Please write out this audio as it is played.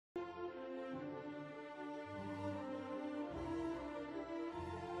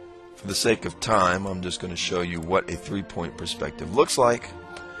For the sake of time, I'm just going to show you what a three-point perspective looks like.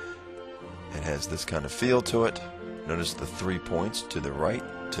 It has this kind of feel to it. Notice the 3 points to the right,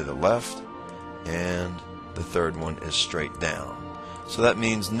 to the left, and the third one is straight down. So that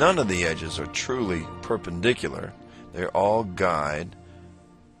means none of the edges are truly perpendicular. They all guide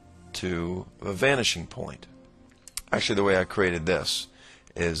to a vanishing point. Actually, the way I created this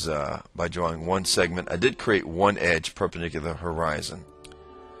is by drawing one segment. I did create one edge perpendicular to the horizon.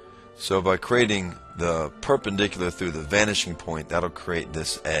 So by creating the perpendicular through the vanishing point, that'll create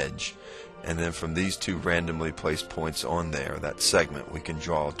this edge. And then from these two randomly placed points on there, that segment, we can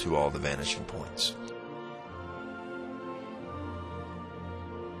draw to all the vanishing points.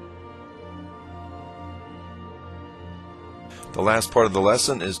 The last part of the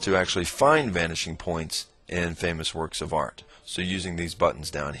lesson is to actually find vanishing points in famous works of art. So using these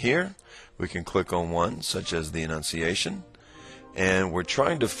buttons down here, we can click on one, such as the Annunciation, and we're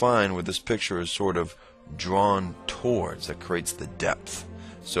trying to find where this picture is sort of drawn towards, that creates the depth.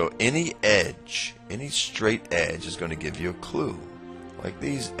 So any edge, any straight edge is going to give you a clue. Like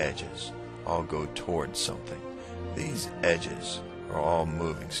these edges all go towards something. These edges are all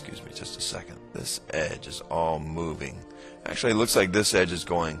moving. Excuse me just a second. This edge is all moving. Actually, it looks like this edge is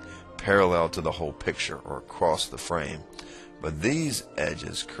going parallel to the whole picture or across the frame. But these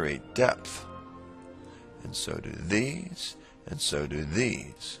edges create depth. And so do these, and so do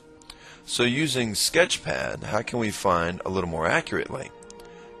these. So using Sketchpad, how can we find a little more accurately?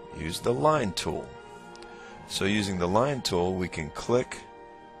 Use the line tool. So using the line tool, we can click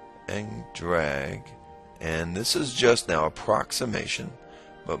and drag, and this is just now approximation,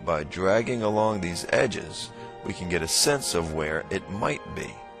 but by dragging along these edges, we can get a sense of where it might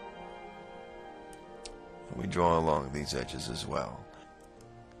be. We draw along these edges as well,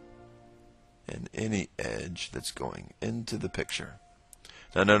 and any edge that's going into the picture.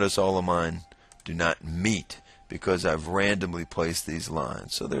 Now notice all of mine do not meet because I've randomly placed these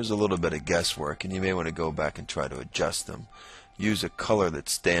lines. So there's a little bit of guesswork, and you may want to go back and try to adjust them. Use a color that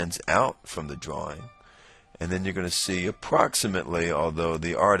stands out from the drawing, and then you're going to see approximately, although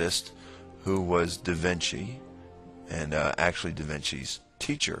the artist, who was Da Vinci, and actually Da Vinci's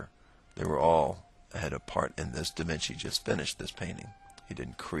teacher, they were all had a part in this. Da Vinci just finished this painting. He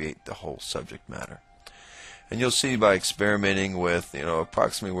didn't create the whole subject matter. And you'll see by experimenting with,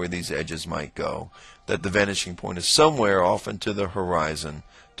 approximately where these edges might go, that the vanishing point is somewhere off into the horizon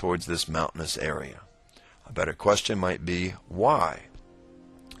towards this mountainous area. A better question might be, why?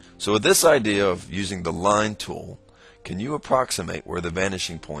 So with this idea of using the line tool, can you approximate where the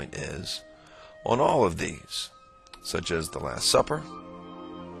vanishing point is on all of these, such as the Last Supper,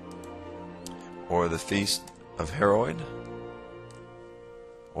 or the Feast of Herod,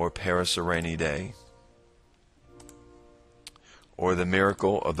 or Paris a Rainy Day, or the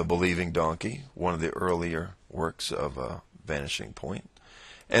Miracle of the Believing Donkey, one of the earlier works of a vanishing point,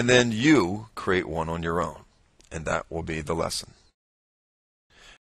 and then you create one on your own, and that will be the lesson.